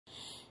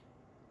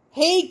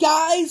Hey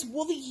guys,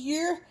 Wolvie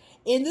here,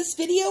 and this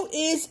video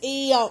is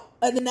an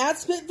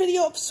announcement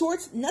video of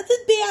sorts. Nothing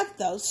bad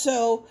though,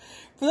 so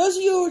for those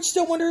of you who are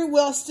still wondering,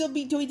 will I still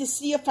be doing the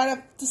City of Final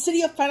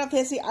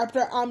Fantasy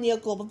Arbiter Omnia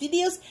global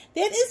videos?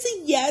 That is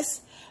a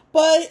yes,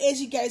 but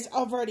as you guys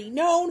have already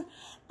known,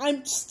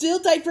 I'm still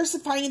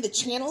diversifying the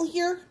channel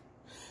here.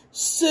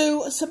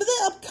 So some of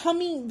the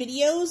upcoming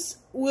videos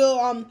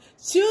will,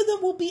 two of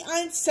them will be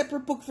on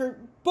separate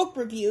book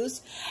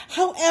reviews.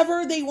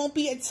 However, they won't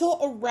be until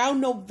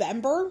around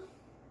November.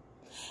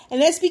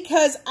 And that's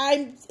because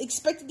I'm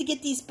expected to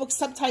get these books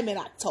sometime in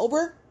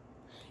October.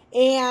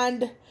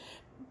 And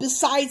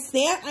besides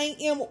that, I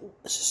am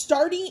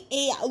starting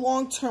a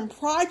long-term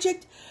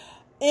project.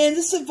 And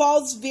this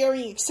involves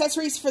varying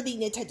accessories for the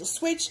Nintendo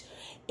Switch.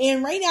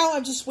 And right now,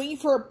 I'm just waiting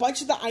for a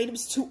bunch of the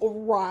items to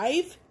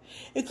arrive,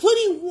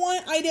 including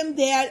one item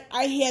that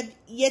I have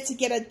yet to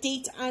get a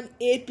date on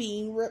it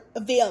being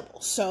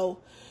available. So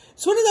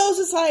it's one of those,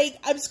 it's like,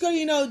 I'm just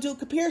going to, do a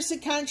comparison,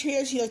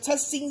 contrast,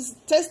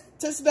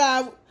 test it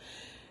out,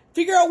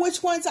 figure out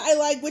which ones I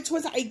like, which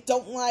ones I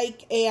don't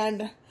like,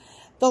 and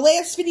the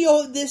last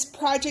video of this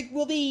project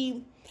will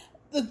be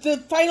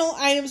the final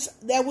items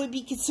that would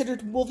be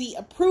considered Wolvie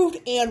approved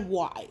and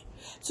why.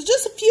 So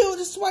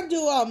just want to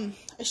do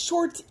a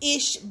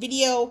short-ish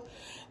video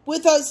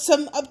with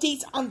some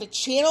updates on the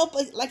channel,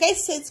 but like I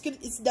said,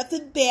 it's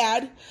nothing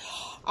bad.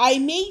 I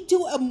may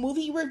do a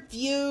movie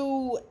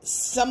review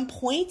some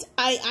point.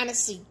 I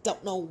honestly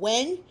don't know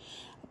when,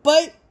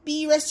 but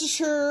be rest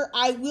assured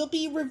I will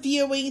be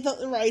reviewing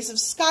The Rise of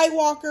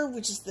Skywalker,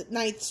 which is the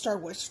 9th Star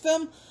Wars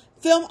film.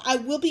 I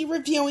will be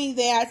reviewing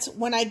that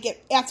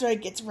after I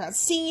get around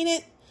seeing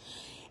it,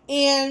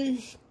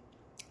 and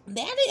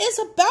that is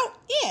about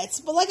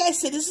it. But like I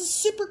said, this is a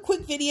super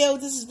quick video.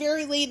 This is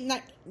very late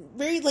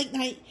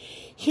night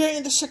here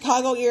in the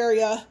Chicago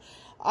area.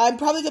 I'm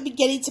probably going to be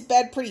getting to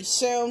bed pretty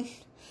soon.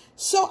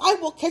 So I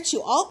will catch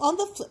you all on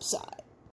the flip side.